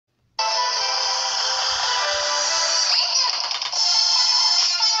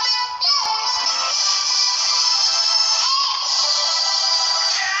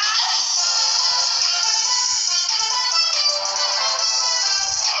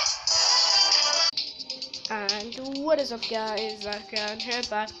And what is up, guys? I'm here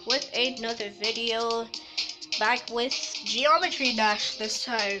back with another video. Back with Geometry Dash this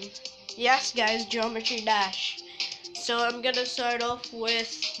time. Yes, guys, Geometry Dash. So I'm gonna start off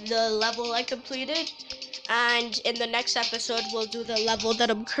with the level I completed, and in the next episode we'll do the level that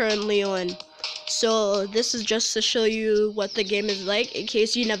I'm currently on. So this is just to show you what the game is like in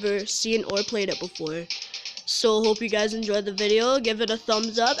case you never seen or played it before. So hope you guys enjoyed the video. Give it a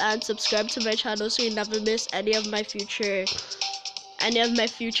thumbs up and subscribe to my channel so you never miss any of my future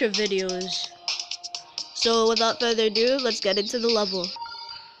videos. So without further ado, let's get into the level.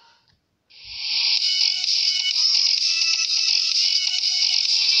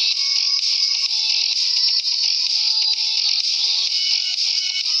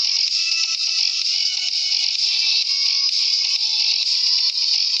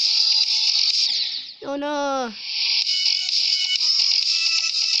 Oh no!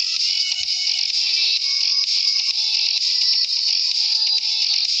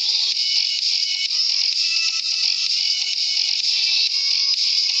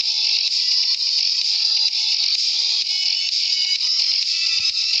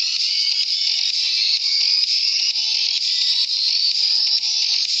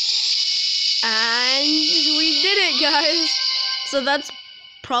 And we did it, guys! So that's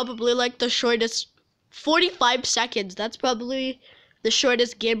probably like the shortest 45 seconds. That's probably the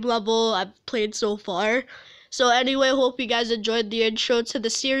shortest game level I've played so far. So anyway, hope you guys enjoyed the intro to the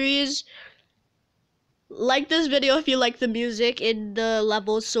series. Like this video if you like the music in the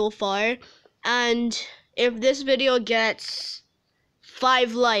levels so far. And if this video gets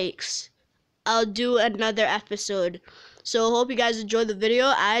 5 likes, I'll do another episode. So hope you guys enjoyed the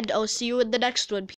video, and I'll see you in the next one.